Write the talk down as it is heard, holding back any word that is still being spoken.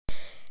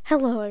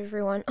Hello,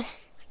 everyone.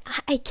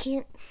 I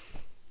can't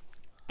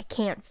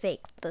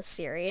fake the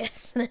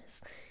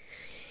seriousness.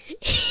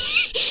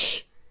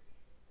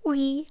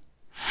 We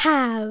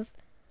have,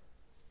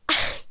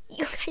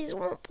 you guys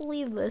won't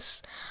believe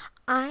this.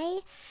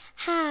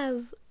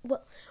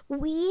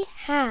 We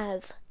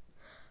have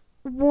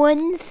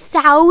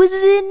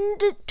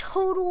 1,000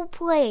 total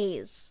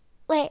plays.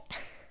 Like,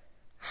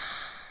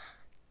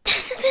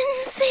 that's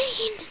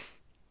insane.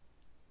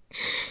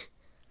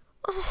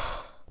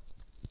 Oh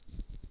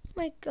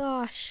my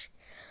gosh.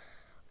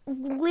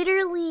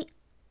 Literally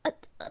a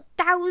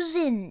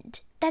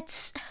 1,000.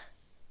 That's...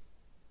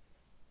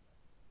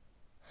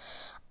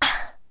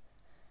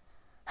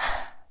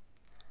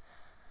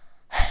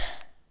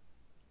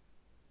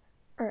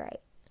 Alright.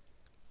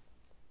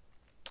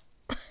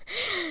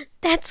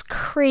 That's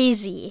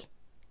crazy.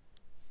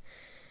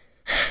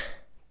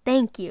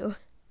 Thank you.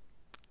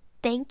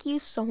 Thank you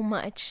so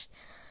much.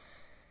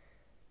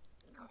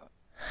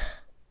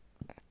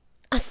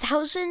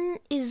 1,000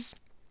 is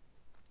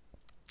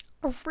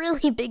a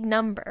really big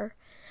number.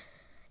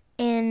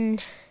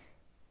 And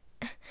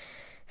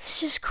it's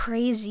just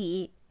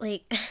crazy,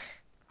 like,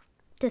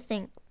 to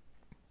think.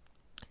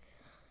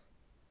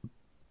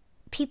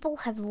 People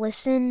have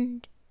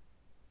listened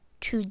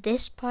to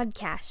this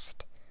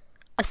podcast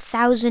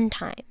 1,000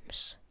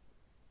 times.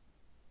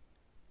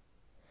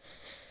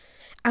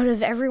 Out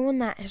of everyone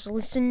that has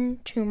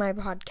listened to my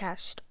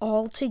podcast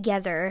all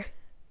together,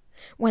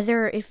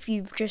 whether if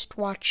you've just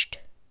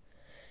watched,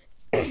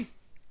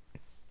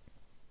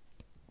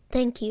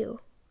 thank you.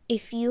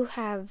 If you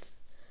have,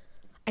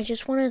 I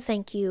just want to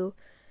thank you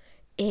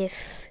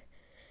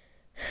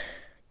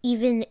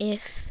even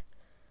if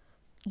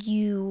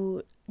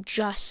you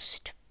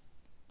just,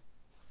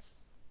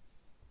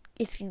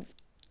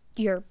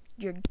 you're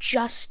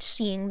just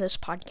seeing this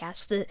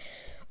podcast,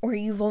 or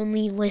you've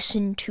only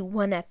listened to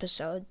one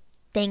episode,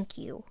 thank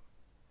you.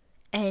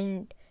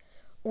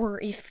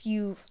 Or if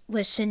you've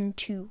listened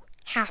to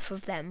half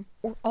of them,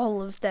 or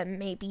all of them,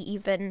 maybe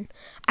even,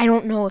 I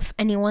don't know if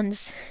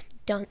anyone's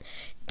done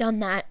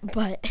that,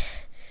 but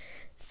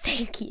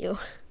thank you.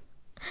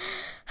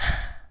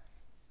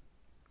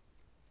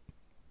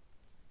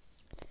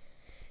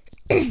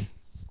 I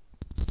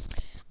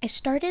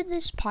started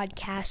this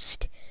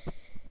podcast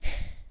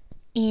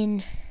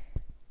in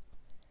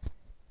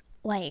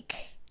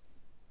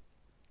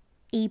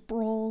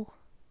April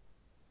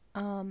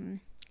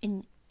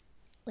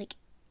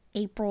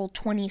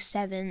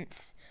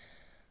 27th,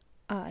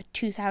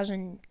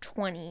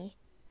 2020,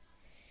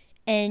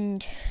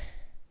 and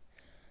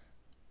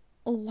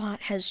a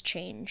lot has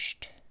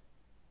changed,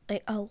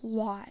 a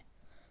lot.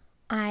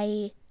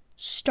 I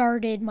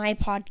started my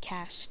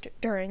podcast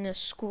during a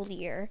school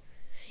year.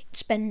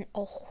 It's been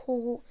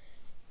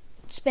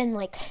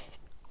like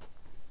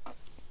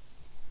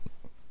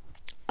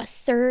a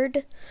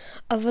third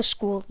of a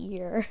school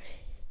year,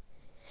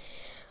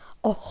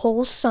 a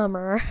whole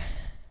summer,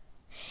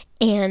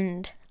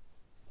 and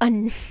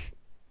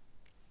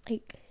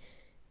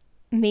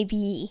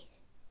maybe,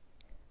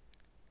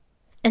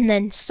 and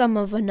then some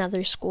of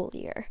another school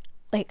year.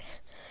 Like,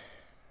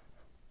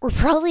 we're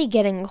probably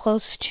getting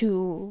close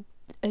to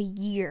a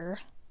year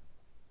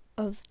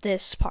of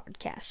this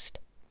podcast.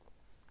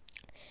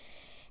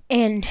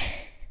 And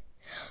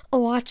a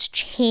lot's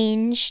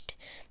changed.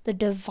 The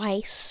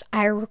device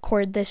I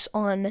record this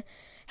on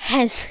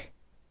has,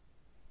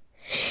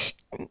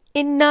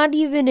 in not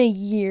even a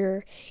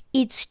year,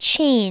 it's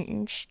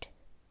changed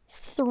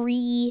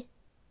 3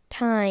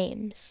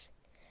 times.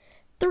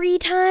 3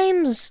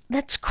 times!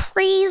 That's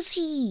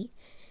crazy!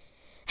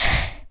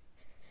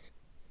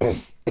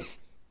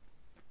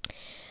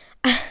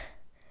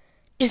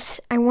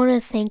 I want to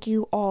thank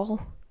you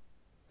all.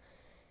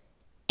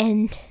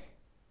 And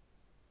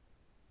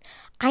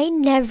I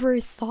never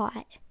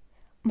thought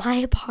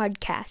my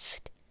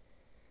podcast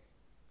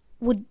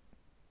would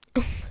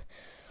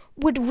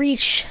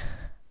reach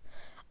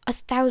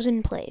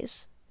 1,000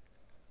 plays.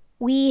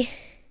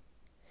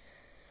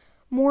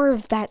 More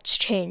of that's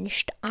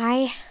changed.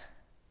 I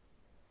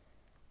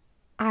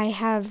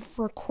have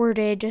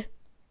recorded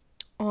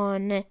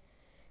on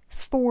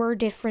 4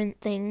 different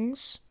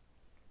things.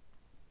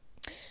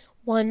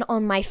 One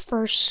on the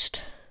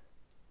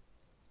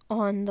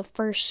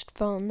first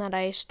phone that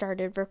I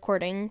started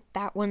recording,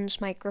 that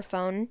one's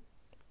microphone.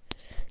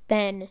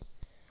 Then,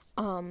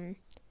 the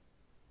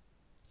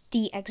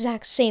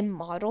exact same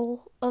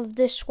model of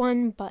this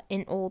one, but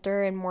an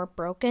older and more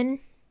broken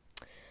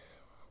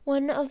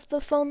one of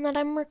the phone that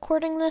I'm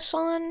recording this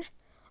on.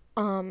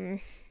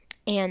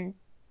 And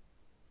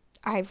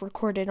I've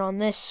recorded on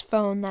this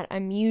phone that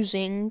I'm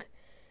using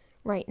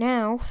right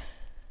now.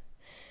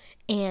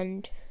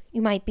 And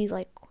you might be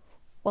like,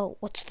 well,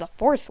 what's the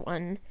 4th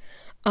one?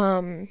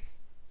 And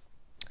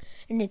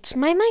it's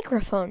my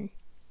microphone.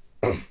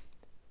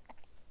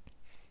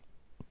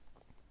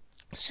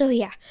 So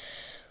yeah,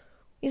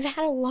 we've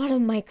had a lot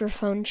of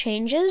microphone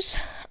changes.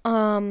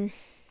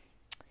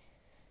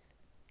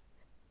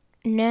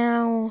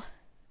 Now,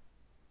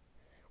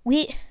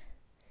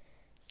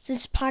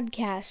 this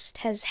podcast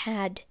has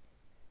had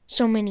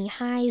so many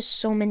highs,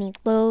 so many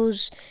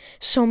lows,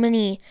 so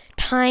many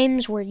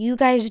times where you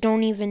guys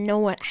don't even know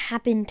what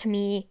happened to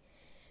me.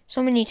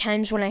 So many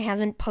times when I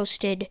haven't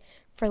posted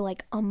for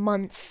like a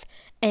month,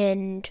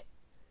 and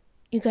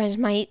you guys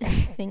might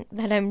think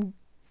that I'm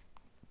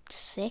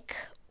sick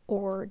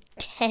or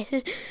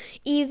dead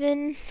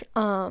even.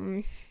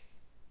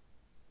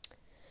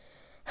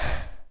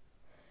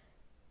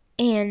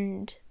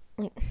 And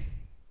like,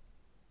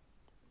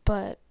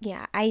 but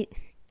yeah, I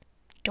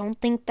don't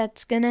think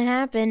that's gonna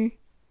happen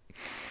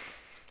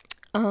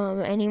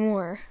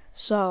anymore.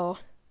 So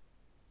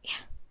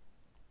yeah.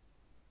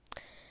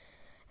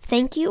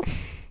 Thank you.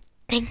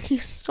 Thank you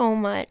so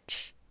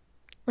much.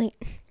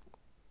 Like,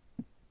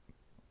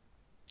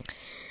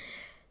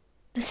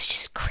 that's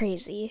just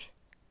crazy.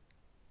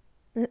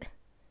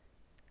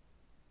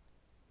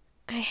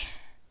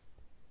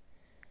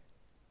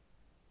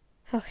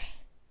 Okay.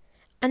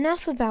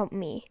 Enough about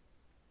me.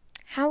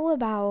 How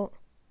about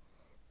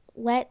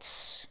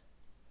let's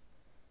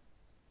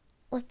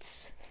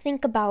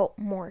think about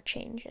more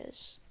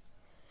changes.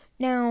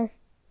 Now,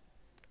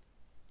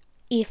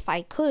 if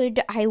I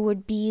could, I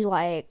would be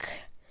like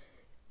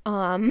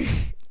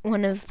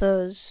one of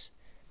those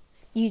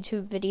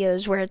YouTube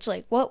videos where it's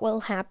like, what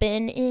will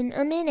happen in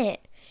a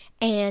minute?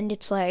 And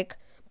it's like,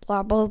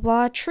 blah, blah,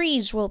 blah,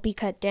 trees will be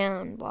cut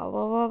down, blah,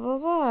 blah, blah, blah,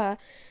 blah,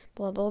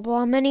 blah, blah,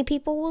 blah, many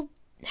people will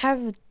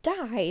have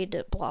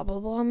died, blah, blah,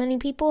 blah, many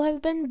people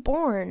have been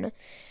born.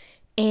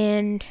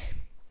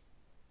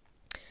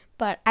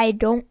 But I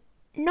don't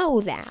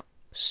know that.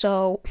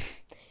 So,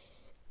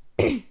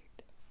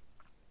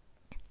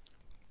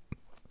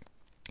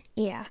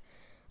 yeah.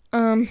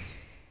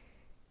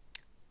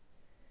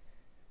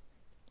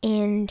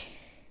 And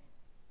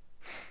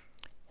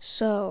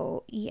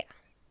so, yeah.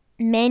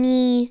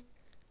 Many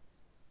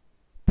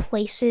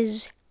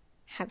places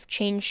have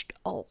changed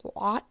a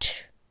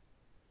lot.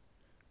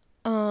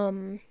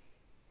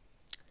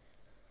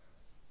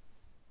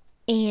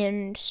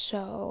 And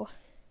so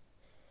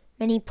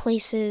many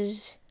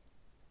places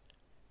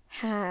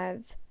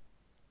have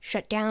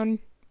shut down,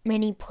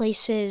 many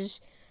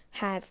places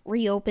have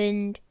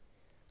reopened,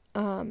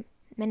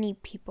 many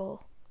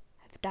people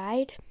have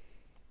died.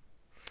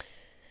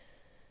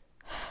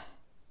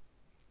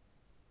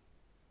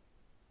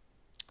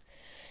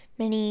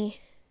 Many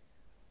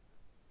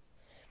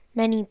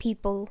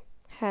people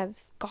have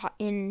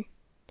gotten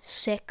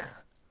sick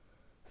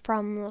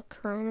from the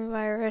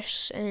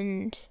coronavirus,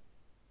 and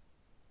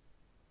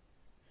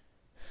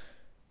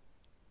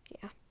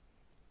yeah.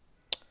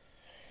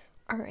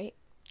 Alright,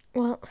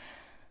 well,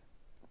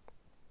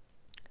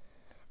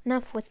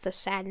 enough with the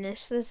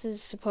sadness. This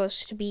is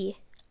supposed to be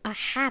a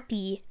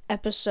happy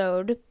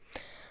episode.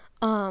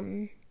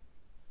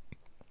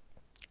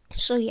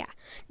 So yeah,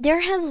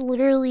 there have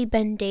literally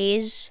been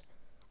days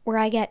where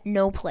I get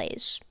no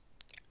plays.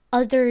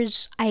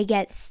 Others, I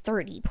get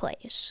 30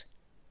 plays.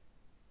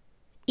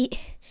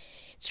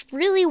 It's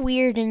really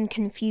weird and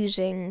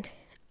confusing.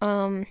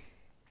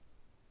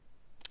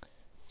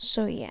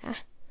 So yeah.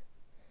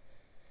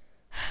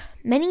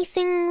 Many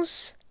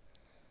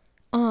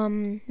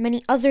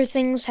other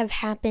things have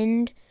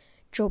happened.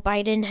 Joe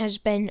Biden has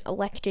been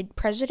elected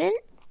president.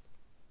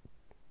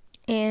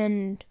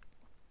 And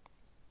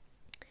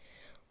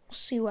we'll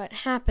see what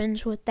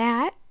happens with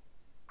that.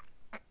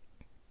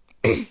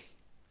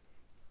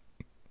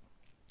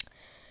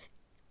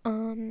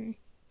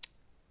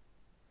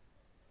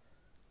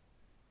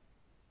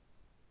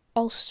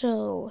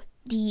 Also,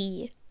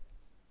 the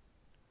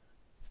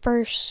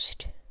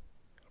first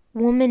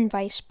woman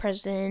vice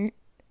president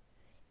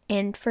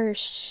and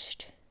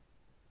first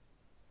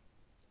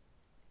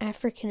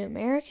African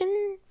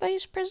American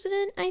vice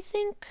president, I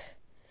think,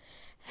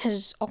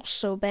 has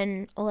also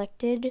been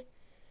elected.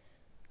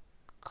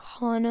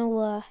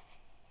 Kamala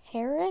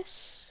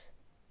Harris?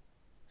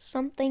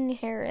 Something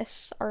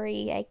Harris.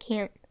 Sorry, I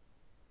can't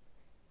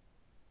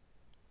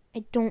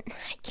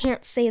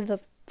say the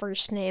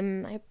first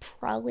name. I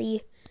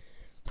probably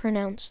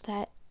pronounced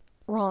that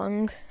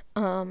wrong.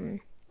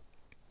 And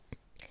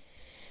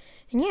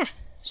yeah,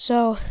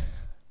 so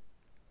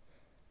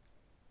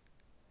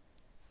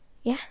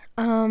yeah,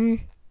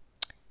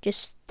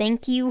 just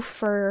thank you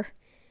for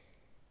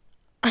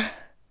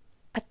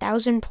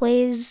 1,000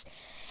 plays.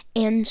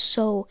 And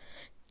so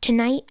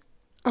tonight,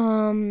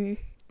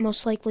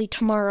 most likely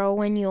tomorrow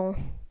when you'll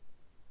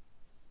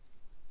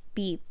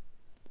be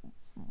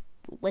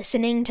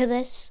listening to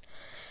this,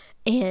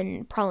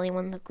 and probably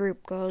when the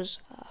group goes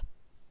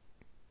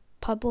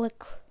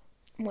public,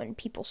 when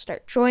people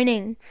start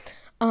joining,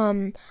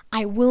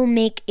 I will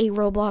make a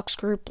Roblox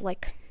group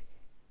like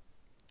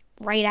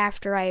right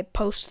after I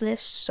post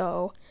this,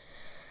 so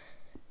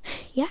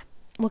yeah,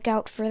 look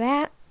out for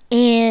that.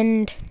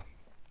 And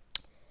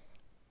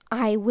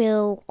I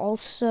will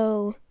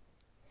also,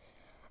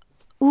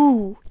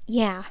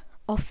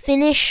 I'll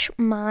finish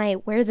my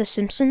Where the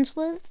Simpsons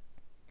Live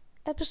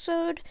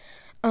episode.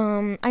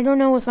 I don't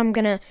know if I'm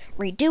gonna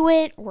redo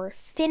it or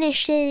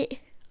finish it.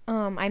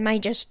 I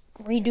might just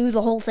redo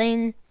the whole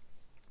thing.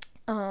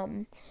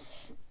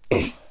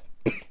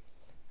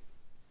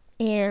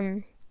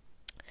 And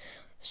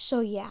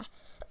so, yeah.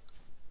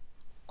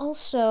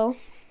 Also,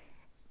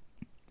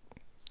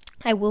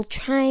 I will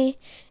try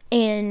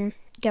and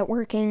get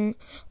working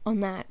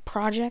on that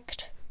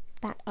project,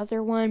 that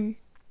other one.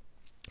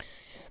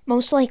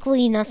 Most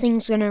likely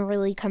nothing's gonna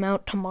really come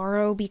out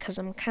tomorrow because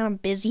I'm kind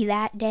of busy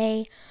that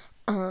day.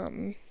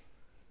 We're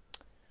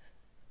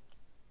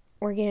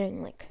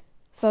getting like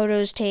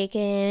photos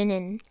taken,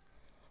 and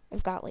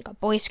I've got like a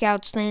Boy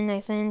Scouts thing, I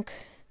think.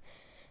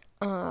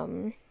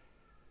 All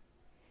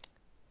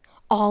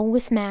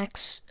with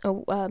Max.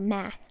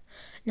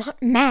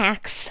 Not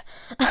Max.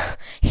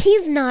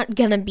 He's not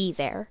gonna be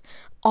there.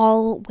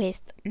 All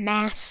with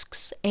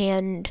masks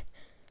and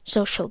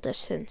social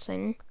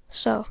distancing.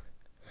 So,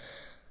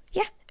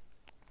 yeah.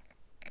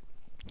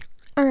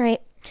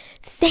 Alright.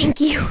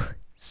 Thank you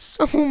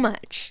so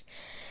much.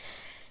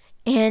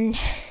 And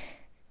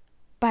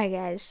bye,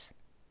 guys.